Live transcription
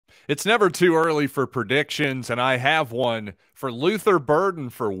It's never too early for predictions, and I have one for Luther Burden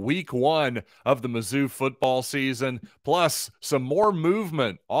for week 1 of the Mizzou football season, plus some more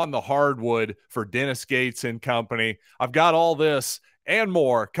movement on the hardwood for Dennis Gates and company. I've got all this and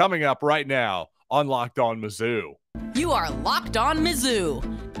more coming up right now on Locked On Mizzou. You are Locked On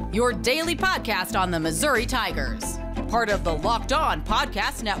Mizzou, your daily podcast on the Missouri Tigers, part of the Locked On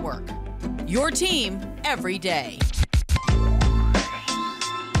Podcast Network, your team every day.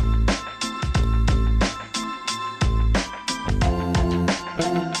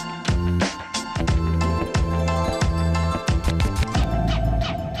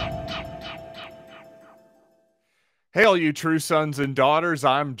 Hail, you true sons and daughters.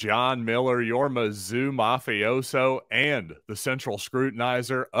 I'm John Miller, your Mizzou mafioso and the central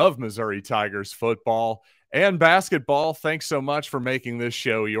scrutinizer of Missouri Tigers football and basketball. Thanks so much for making this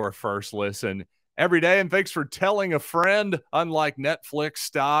show your first listen every day, and thanks for telling a friend. Unlike Netflix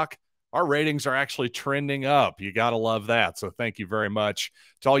stock, our ratings are actually trending up. You got to love that. So thank you very much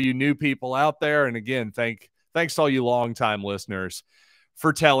to all you new people out there. And again, thanks to all you longtime listeners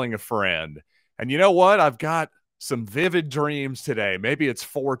for telling a friend. And you know what? I've got some vivid dreams today. Maybe it's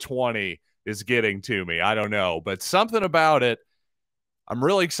 420 is getting to me. I don't know. But something about it, I'm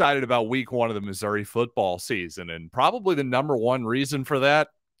really excited about week 1 of the Missouri football season. And probably the number one reason for that,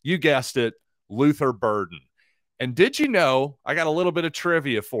 you guessed it, Luther Burden. And did you know, I got a little bit of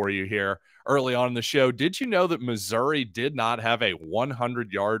trivia for you here early on in the show. Did you know that Missouri did not have a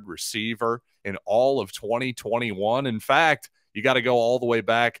 100-yard receiver in all of 2021? In fact, you got to go all the way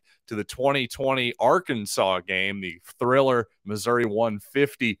back to the 2020 Arkansas game, the thriller. Missouri won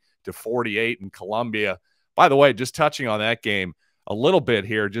 50-48 in Columbia. By the way, just touching on that game a little bit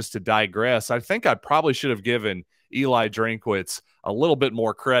here, just to digress, I think I probably should have given Eli Drinkwitz a little bit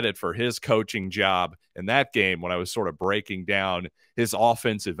more credit for his coaching job in that game when I was sort of breaking down his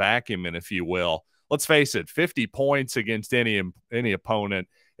offensive acumen, if you will. Let's face it, 50 points against any opponent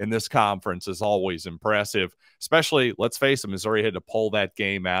in this conference is always impressive, especially, let's face it, Missouri had to pull that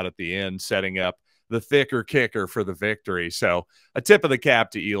game out at the end, setting up the thicker kicker for the victory. So a tip of the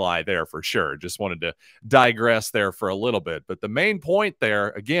cap to Eli there for sure. Just wanted to digress there for a little bit. But the main point there,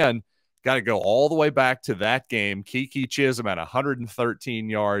 again, got to go all the way back to that game. Kiki Chisholm at 113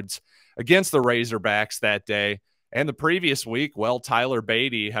 yards against the Razorbacks that day. And the previous week, well, Tyler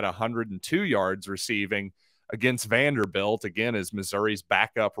Beatty had 102 yards receiving against Vanderbilt, again, as Missouri's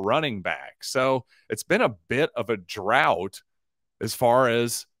backup running back. So it's been a bit of a drought as far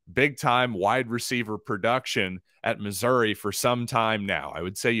as big-time wide receiver production at Missouri for some time now. I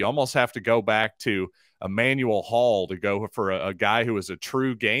would say you almost have to go back to Emmanuel Hall to go for a guy who was a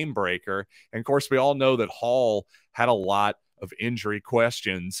true game breaker. And, of course, we all know that Hall had a lot of injury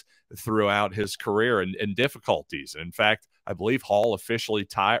questions throughout his career and difficulties. In fact, I believe Hall officially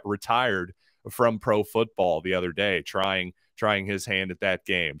retired from pro football the other day, trying his hand at that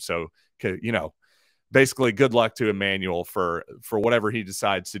game. So, you know, basically good luck to Emmanuel for whatever he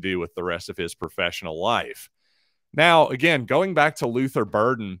decides to do with the rest of his professional life. Now, again, going back to Luther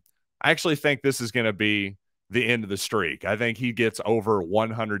Burden, I actually think this is going to be the end of the streak. I think he gets over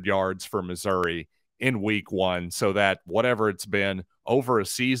 100 yards for Missouri in week 1, so that whatever it's been, over a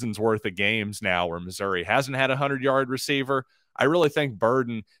season's worth of games now where Missouri hasn't had a 100-yard receiver, I really think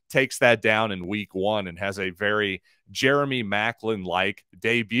Burden takes that down in week 1 and has a very Jeremy Maclin-like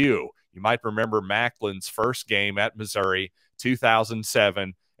debut. You might remember Macklin's first game at Missouri,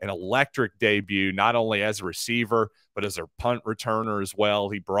 2007, an electric debut, not only as a receiver, but as a punt returner as well.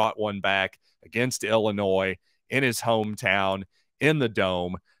 He brought one back against Illinois in his hometown in the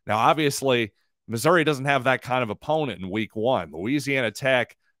Dome. Now, obviously, Missouri doesn't have that kind of opponent in week 1. Louisiana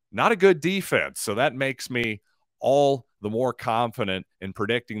Tech, not a good defense, so that makes me all the more confident in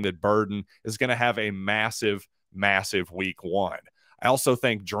predicting that Burden is going to have a massive, massive week 1. I also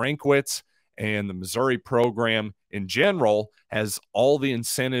think Drinkwitz and the Missouri program in general has all the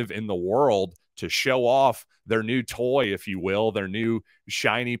incentive in the world to show off their new toy, if you will, their new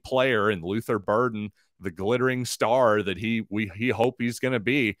shiny player in Luther Burden, the glittering star that he hope he's going to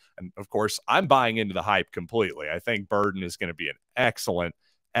be. And of course, I'm buying into the hype completely. I think Burden is going to be an excellent,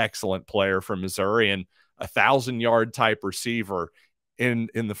 excellent player for Missouri, and 1,000-yard type receiver in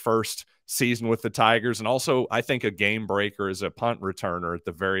the first season with the Tigers. And also, I think a game breaker as a punt returner at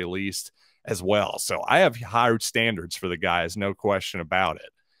the very least as well. So I have higher standards for the guys, no question about it.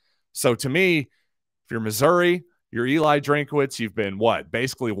 So to me, if you're Missouri, you're Eli Drinkwitz, you've been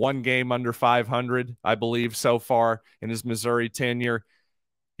basically one game under 500, I believe, so far in his Missouri tenure.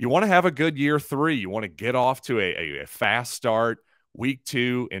 You want to have a good year 3. You want to get off to a fast start. Week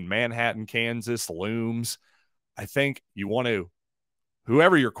 2 in Manhattan, Kansas looms. I think you want to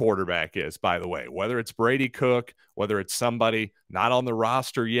whoever your quarterback is, by the way, whether it's Brady Cook, whether it's somebody not on the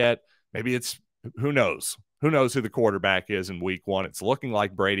roster yet, maybe it's, who knows? Who knows who the quarterback is in week one? It's looking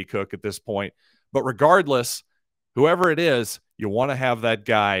like Brady Cook at this point. But regardless, whoever it is, you want to have that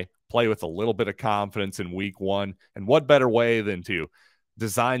guy play with a little bit of confidence in week one. And what better way than to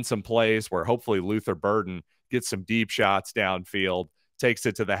design some plays where hopefully Luther Burden gets some deep shots downfield, takes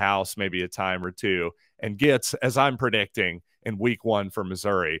it to the house maybe a time or two, and gets, as I'm predicting, in week one for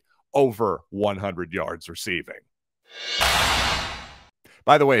Missouri, over 100 yards receiving.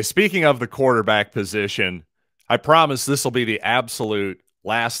 By the way, speaking of the quarterback position, I promise this will be the absolute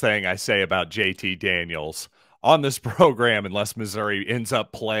last thing I say about JT Daniels on this program unless Missouri ends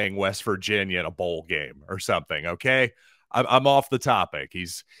up playing West Virginia in a bowl game or something, okay? I'm off the topic.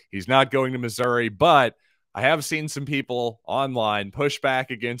 He's not going to Missouri, but I have seen some people online push back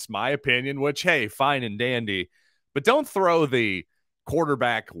against my opinion, which, hey, fine and dandy, but don't throw the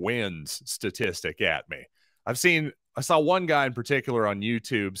quarterback wins statistic at me. I saw one guy in particular on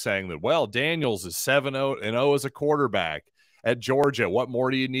YouTube saying that, well, Daniels is 7-0 as a quarterback at Georgia. What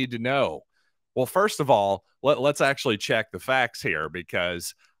more do you need to know? Well, first of all, let's actually check the facts here,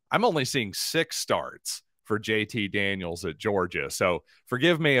 because I'm only seeing 6 starts for JT Daniels at Georgia. So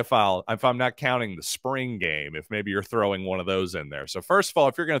forgive me if I'm not counting the spring game, if maybe you're throwing one of those in there. So first of all,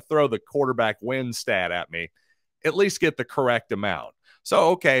 if you're going to throw the quarterback win stat at me, at least get the correct amount. So,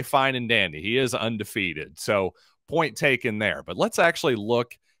 okay, fine and dandy. He is undefeated. So point taken there. But let's actually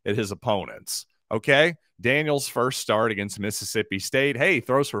look at his opponents. Okay, Daniels' first start against Mississippi State. Hey, he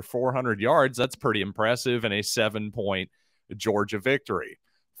throws for 400 yards. That's pretty impressive in a 7-point Georgia victory.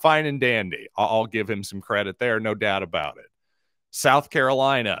 Fine and dandy. I'll give him some credit there, no doubt about it. South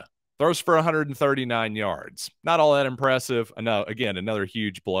Carolina throws for 139 yards. Not all that impressive. No, again, another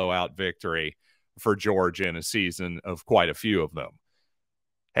huge blowout victory for Georgia in a season of quite a few of them.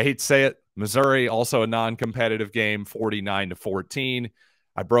 I hate to say it, Missouri, also a non-competitive game, 49-14.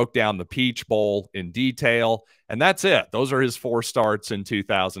 I broke down the Peach Bowl in detail, and that's it. Those are his 4 starts in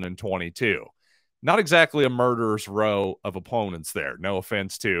 2022. Not exactly a murderer's row of opponents there. No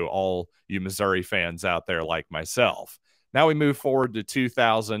offense to all you Missouri fans out there like myself. Now we move forward to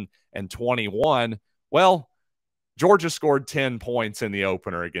 2021. Well, Georgia scored 10 points in the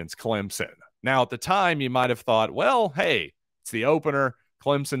opener against Clemson. Now, at the time, you might have thought, well, hey, it's the opener.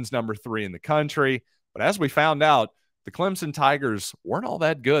 Clemson's number 3 in the country. But as we found out, the Clemson Tigers weren't all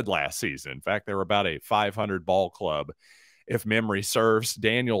that good last season. In fact, they were about a 500 ball club, if memory serves.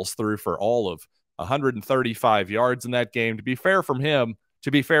 Daniels threw for all of 135 yards in that game. To be fair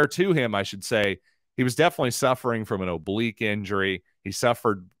to him, I should say, he was definitely suffering from an oblique injury. He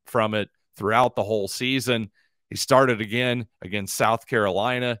suffered from it throughout the whole season. He started again against South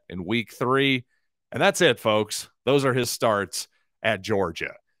Carolina in week 3. And that's it, folks. Those are his starts at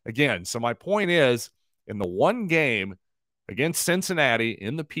Georgia. Again, so my point is, in the one game against Cincinnati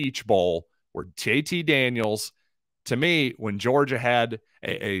in the Peach Bowl, where JT Daniels, to me, when Georgia had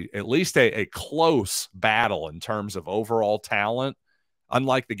at least a close battle in terms of overall talent,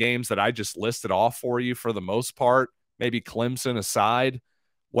 unlike the games that I just listed off for you for the most part, maybe Clemson aside,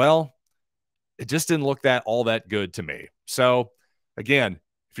 well, it just didn't look all that good to me. So, again,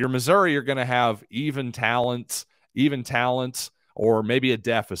 if you're Missouri, you're going to have even talents, or maybe a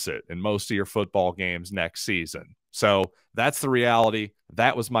deficit in most of your football games next season. So that's the reality.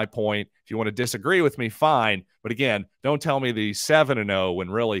 That was my point. If you want to disagree with me, fine. But again, don't tell me the 7-0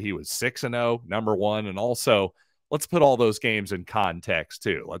 when really he was 6-0, number 1. And also, let's put all those games in context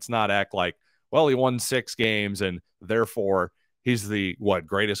too. Let's not act like, well, he won 6 games and therefore he's the,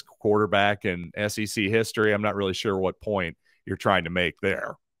 greatest quarterback in SEC history. I'm not really sure what point you're trying to make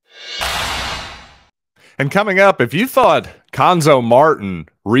there. And coming up, if you thought Konzo Martin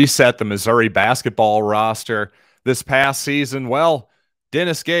reset the Missouri basketball roster this past season, well,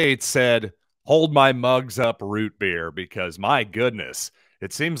 Dennis Gates said, hold my mugs up root beer, because my goodness,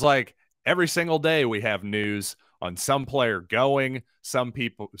 it seems like every single day we have news on some player going, some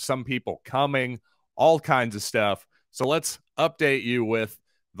people coming, all kinds of stuff. So let's update you with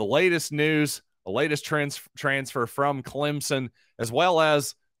the latest news, the latest transfer from Clemson, as well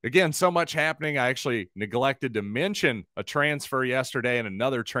as, again, so much happening. I actually neglected to mention a transfer yesterday and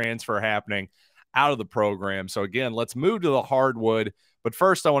another transfer happening out of the program. So again, let's move to the hardwood. But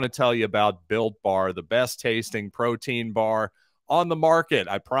first, I want to tell you about Built Bar, the best tasting protein bar on the market.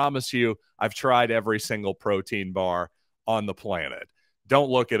 I promise you, I've tried every single protein bar on the planet. Don't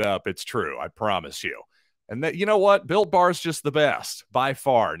look it up. It's true. I promise you. And that, you know what? Built Bar is just the best by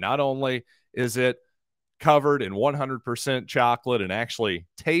far. Not only is it covered in 100% chocolate and actually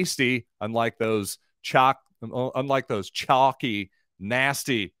tasty, unlike those chalky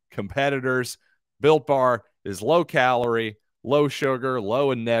nasty competitors. Built Bar is low calorie, low sugar,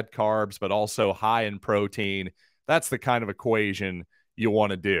 low in net carbs, but also high in protein. That's the kind of equation you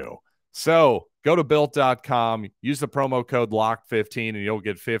want to do. So go to built.com, use the promo code LOCK15, and you'll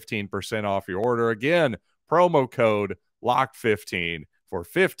get 15% off your order. Again, promo code LOCK15 for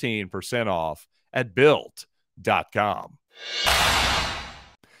 15% off at built.com.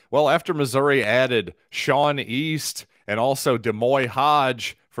 Well, after Missouri added Sean East and also Demoy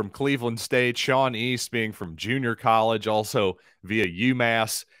Hodge from Cleveland State, Sean East being from junior college, also via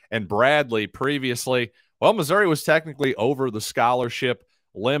UMass, and Bradley previously, well, Missouri was technically over the scholarship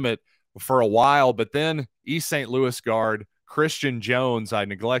limit for a while, but then East St. Louis guard Christian Jones, I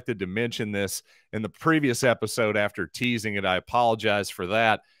neglected to mention this in the previous episode after teasing it. I apologize for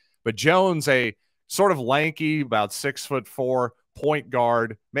that. But Jones, a sort of lanky, about 6'4", point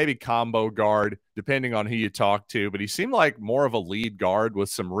guard, maybe combo guard, depending on who you talk to. But he seemed like more of a lead guard with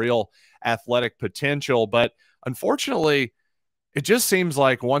some real athletic potential. But unfortunately, it just seems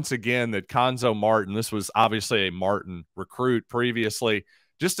like once again that Konzo Martin, this was obviously a Martin recruit previously,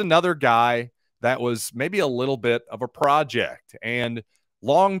 just another guy that was maybe a little bit of a project. And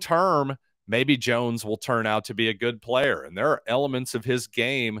long-term, maybe Jones will turn out to be a good player. And there are elements of his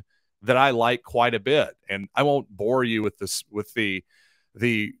game that I like quite a bit. And I won't bore you with this, with the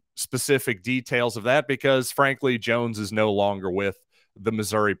specific details of that, because frankly, Jones is no longer with the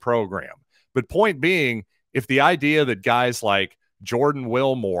Missouri program. But point being, if the idea that guys like Jordan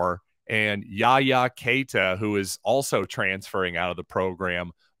Wilmore and Yaya Keita, who is also transferring out of the program,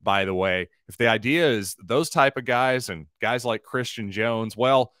 by the way, if the idea is those type of guys and guys like Christian Jones,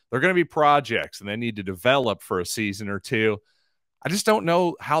 well, they're going to be projects and they need to develop for a season or two. I just don't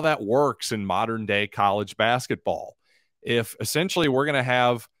know how that works in modern day college basketball. If essentially we're going to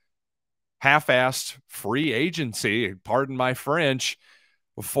have half-assed free agency, pardon my French,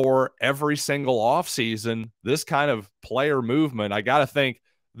 for every single offseason, this kind of player movement, I got to think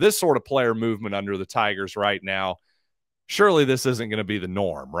this sort of player movement under the Tigers right now, surely this isn't going to be the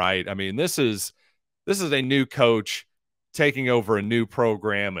norm, right? I mean, this is a new coach taking over a new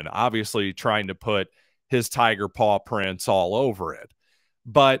program and obviously trying to put his Tiger paw prints all over it.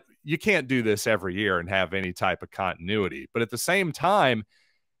 But you can't do this every year and have any type of continuity. But at the same time,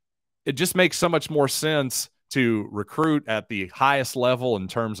 it just makes so much more sense to recruit at the highest level in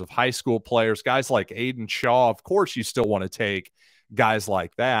terms of high school players, guys like Aiden Shaw. Of course, you still want to take guys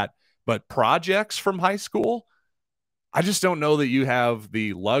like that, but projects from high school, I just don't know that you have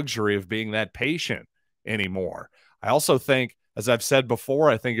the luxury of being that patient anymore. I also think, as I've said before,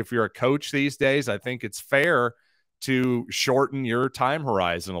 I think if you're a coach these days, I think it's fair to shorten your time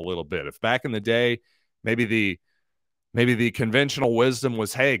horizon a little bit. If back in the day, maybe the conventional wisdom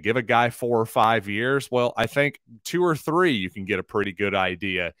was, hey, give a guy 4 or 5 years. Well, I think 2 or 3, you can get a pretty good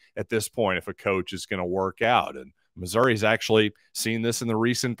idea at this point if a coach is going to work out. And Missouri's actually seen this in the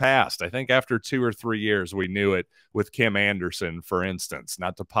recent past. I think after 2 or 3 years, we knew it with Kim Anderson, for instance,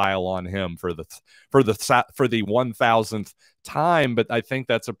 not to pile on him for the 1000th time, but I think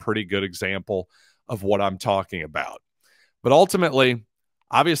that's a pretty good example of what I'm talking about. But ultimately,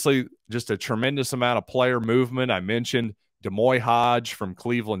 obviously, just a tremendous amount of player movement. I mentioned Demoy Hodge from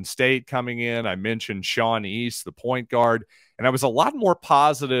Cleveland State coming in. I mentioned Sean East, the point guard, and I was a lot more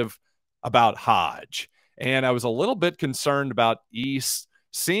positive about Hodge. And I was a little bit concerned about East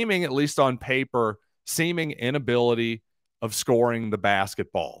seeming, at least on paper, seeming inability of scoring the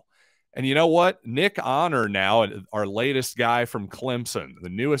basketball. And you know what? Nick Honor now, our latest guy from Clemson, the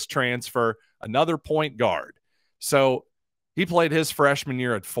newest transfer, another point guard. So he played his freshman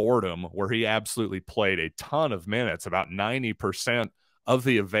year at Fordham, where he absolutely played a ton of minutes, about 90% of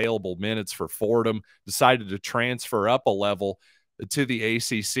the available minutes for Fordham, decided to transfer up a level to the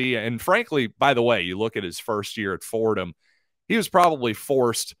ACC. And frankly, by the way, you look at his first year at Fordham, he was probably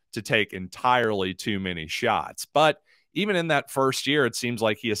forced to take entirely too many shots. But even in that first year, it seems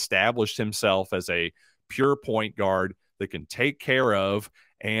like he established himself as a pure point guard that can take care of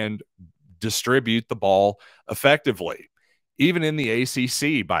and distribute the ball effectively. Even in the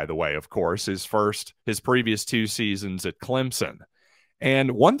ACC, by the way, of course, his previous 2 seasons at Clemson.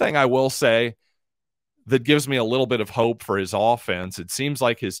 And one thing I will say that gives me a little bit of hope for his offense, it seems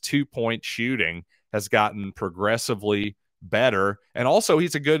like his 2-point shooting has gotten progressively better. And also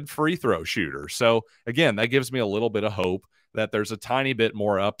he's a good free throw shooter. So again, that gives me a little bit of hope that there's a tiny bit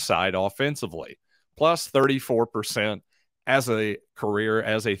more upside offensively. Plus 34% as a career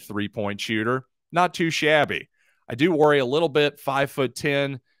as a 3-point shooter, not too shabby. I do worry a little bit,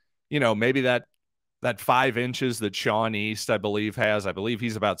 5'10", maybe that 5 inches that Sean East, I believe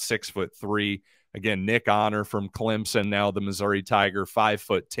he's about 6'3", Again, Nick Honor from Clemson, now the Missouri Tiger,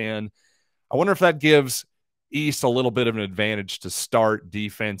 5'10". I wonder if that gives East a little bit of an advantage to start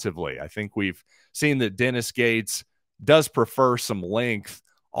defensively. I think we've seen that Dennis Gates does prefer some length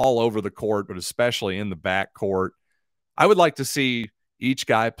all over the court, but especially in the backcourt. I would like to see each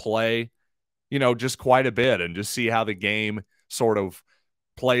guy play, just quite a bit and just see how the game sort of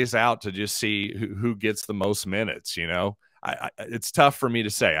plays out to just see who gets the most minutes. It's tough for me to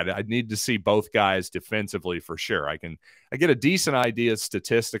say. I need to see both guys defensively for sure. I get a decent idea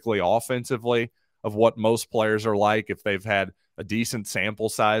statistically, offensively, of what most players are like if they've had a decent sample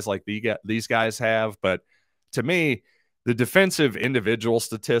size like these guys have. But to me, the defensive individual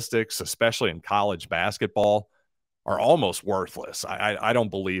statistics, especially in college basketball, are almost worthless. I don't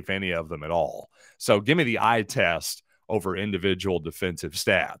believe any of them at all. So give me the eye test over individual defensive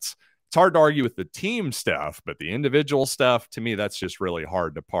stats. It's hard to argue with the team stuff, but the individual stuff, to me, that's just really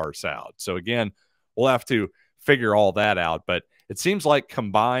hard to parse out. So again, we'll have to figure all that out. But it seems like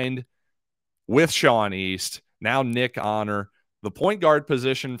combined with Sean East, now Nick Honor, the point guard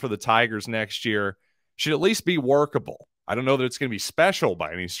position for the Tigers next year should at least be workable. I don't know that it's going to be special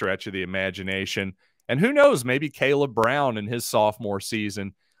by any stretch of the imagination. And who knows, maybe Caleb Brown in his sophomore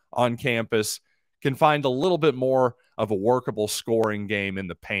season on campus can find a little bit more of a workable scoring game in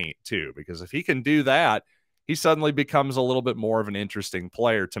the paint too, because if he can do that, he suddenly becomes a little bit more of an interesting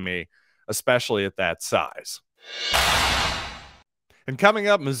player to me, especially at that size. And coming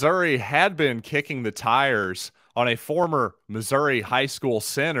up, Missouri had been kicking the tires on a former Missouri high school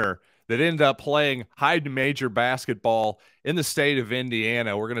center that ended up playing high major basketball in the state of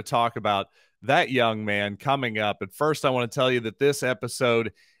Indiana. We're going to talk about that young man coming up. But first, I want to tell you that this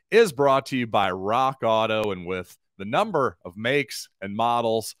episode is brought to you by Rock Auto. And with the number of makes and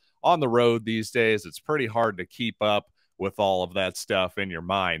models on the road these days, it's pretty hard to keep up with all of that stuff in your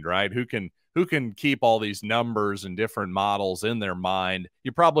mind, right? Who can keep all these numbers and different models in their mind?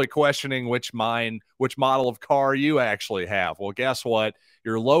 You're probably questioning which model of car you actually have. Well, guess what?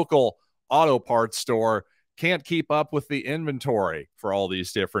 Your local auto parts store can't keep up with the inventory for all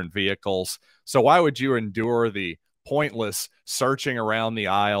these different vehicles. So why would you endure the pointless searching around the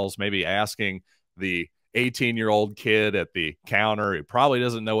aisles, maybe asking the 18-year-old kid at the counter who probably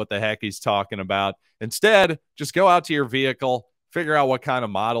doesn't know what the heck he's talking about? Instead, just go out to your vehicle, figure out what kind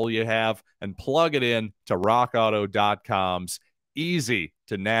of model you have, and plug it in to rockauto.com's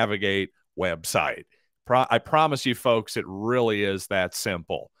easy-to-navigate website. I promise you, folks, it really is that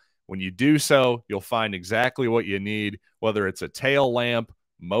simple. When you do so, you'll find exactly what you need, whether it's a tail lamp,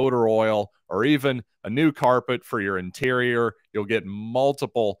 motor oil, or even a new carpet for your interior. You'll get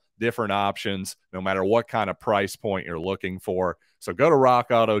multiple different options, no matter what kind of price point you're looking for. So go to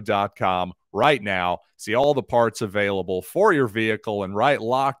rockauto.com right now, see all the parts available for your vehicle, and write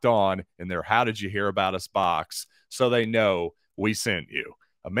Locked On in their How Did You Hear About Us box so they know we sent you.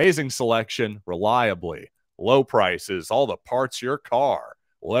 Amazing selection, reliably, low prices, all the parts your car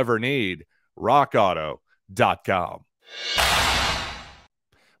will ever need. rockauto.com.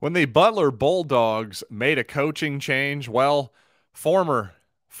 When the Butler Bulldogs made a coaching change, well, former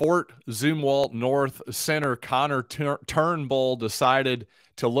Fort Zumwalt North center Connor Turnbull decided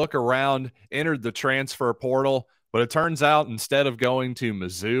to look around, entered the transfer portal, but it turns out instead of going to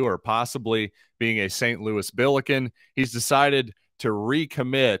Mizzou or possibly being a St. Louis Billiken, he's decided to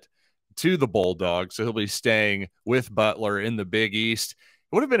recommit to the Bulldogs. So he'll be staying with Butler in the Big East.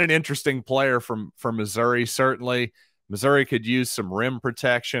 It would have been an interesting player from Missouri, certainly. Missouri could use some rim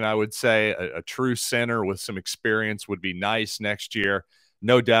protection, I would say. A true center with some experience would be nice next year.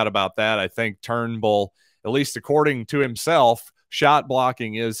 No doubt about that. I think Turnbull, at least according to himself, shot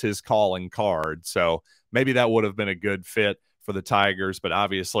blocking is his calling card. So maybe that would have been a good fit for the Tigers, but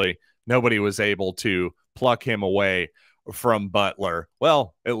obviously nobody was able to pluck him away from Butler.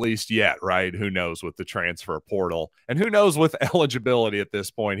 Well, at least yet, right? Who knows with the transfer portal, and who knows with eligibility at this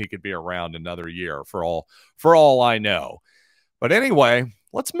point, he could be around another year for all I know. But anyway,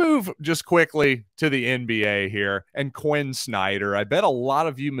 let's move just quickly to the NBA here and Quin Snyder. I bet a lot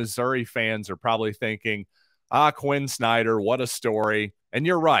of you Missouri fans are probably thinking, Quin Snyder, what a story. And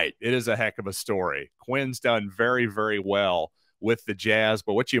you're right. It is a heck of a story. Quin's done very, very well with the Jazz.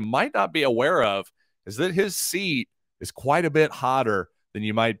 But what you might not be aware of is that his seat is quite a bit hotter than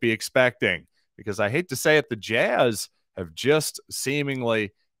you might be expecting, because I hate to say it, the Jazz have just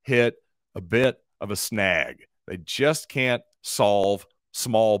seemingly hit a bit of a snag. They just can't solve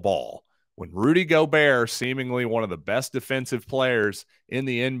small ball. When Rudy Gobert, seemingly one of the best defensive players in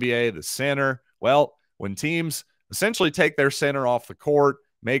the NBA, the center, well, when teams essentially take their center off the court,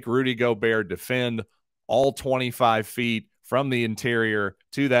 make Rudy Gobert defend all 25 feet from the interior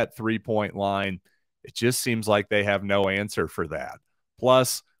to that three-point line. It just seems like they have no answer for that.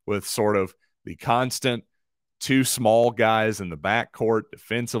 Plus, with sort of the constant two small guys in the backcourt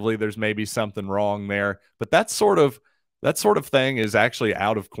defensively, there's maybe something wrong there. But that sort of thing is actually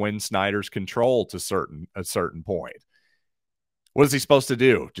out of Quin Snyder's control to a certain point. What is he supposed to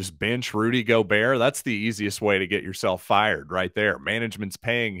do? Just bench Rudy Gobert? That's the easiest way to get yourself fired right there. Management's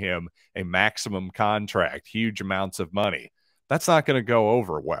paying him a maximum contract, huge amounts of money. That's not going to go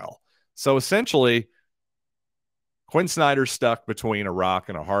over well. So essentially, Quin Snyder's stuck between a rock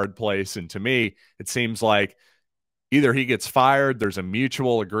and a hard place. And to me, it seems like either he gets fired, there's a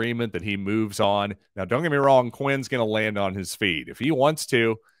mutual agreement that he moves on. Now, don't get me wrong, Quin's going to land on his feet. If he wants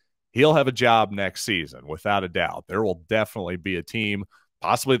to, he'll have a job next season, without a doubt. There will definitely be a team,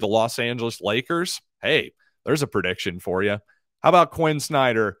 possibly the Los Angeles Lakers. Hey, there's a prediction for you. How about Quin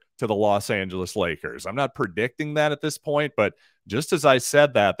Snyder to the Los Angeles Lakers? I'm not predicting that at this point, but just as I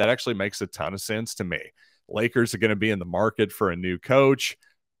said that actually makes a ton of sense to me. Lakers are going to be in the market for a new coach.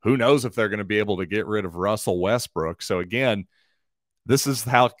 Who knows if they're going to be able to get rid of Russell Westbrook? So again, this is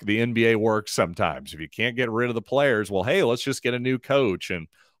how the NBA works sometimes. If you can't get rid of the players, well, hey, let's just get a new coach, and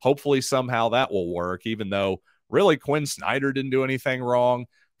hopefully somehow that will work, even though really Quin Snyder didn't do anything wrong.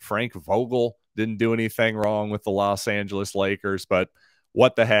 Frank Vogel didn't do anything wrong with the Los Angeles Lakers. But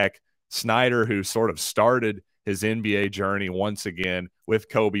what the heck? Snyder, who sort of started his NBA journey once again with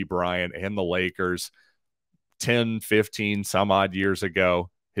Kobe Bryant and the Lakers 10, 15, some odd years ago,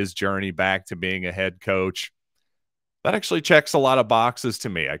 his journey back to being a head coach. That actually checks a lot of boxes to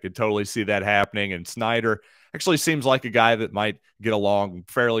me. I could totally see that happening. And Snyder actually seems like a guy that might get along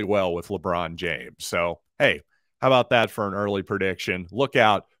fairly well with LeBron James. So, hey, how about that for an early prediction? Look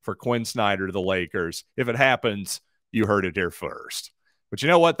out for Quin Snyder to the Lakers. If it happens, you heard it here first. But you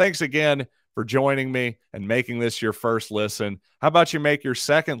know what? Thanks again for joining me and making this your first listen. How about you make your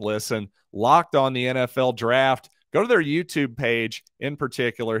second listen Locked On the NFL Draft? Go to their YouTube page in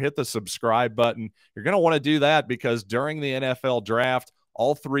particular, hit the subscribe button. You're going to want to do that because during the NFL Draft,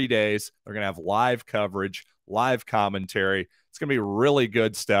 all 3 days, they're going to have live coverage, live commentary. It's going to be really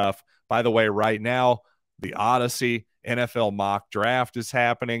good stuff. By the way, right now, the Odyssey NFL mock draft is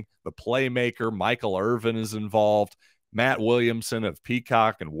happening. The Playmaker, Michael Irvin, is involved. Matt Williamson of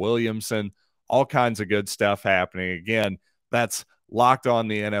Peacock and Williamson, all kinds of good stuff happening. Again, that's Locked On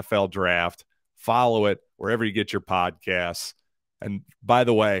the NFL Draft. Follow it wherever you get your podcasts. And by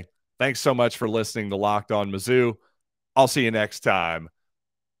the way, thanks so much for listening to Locked On Mizzou. I'll see you next time.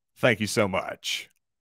 Thank you so much.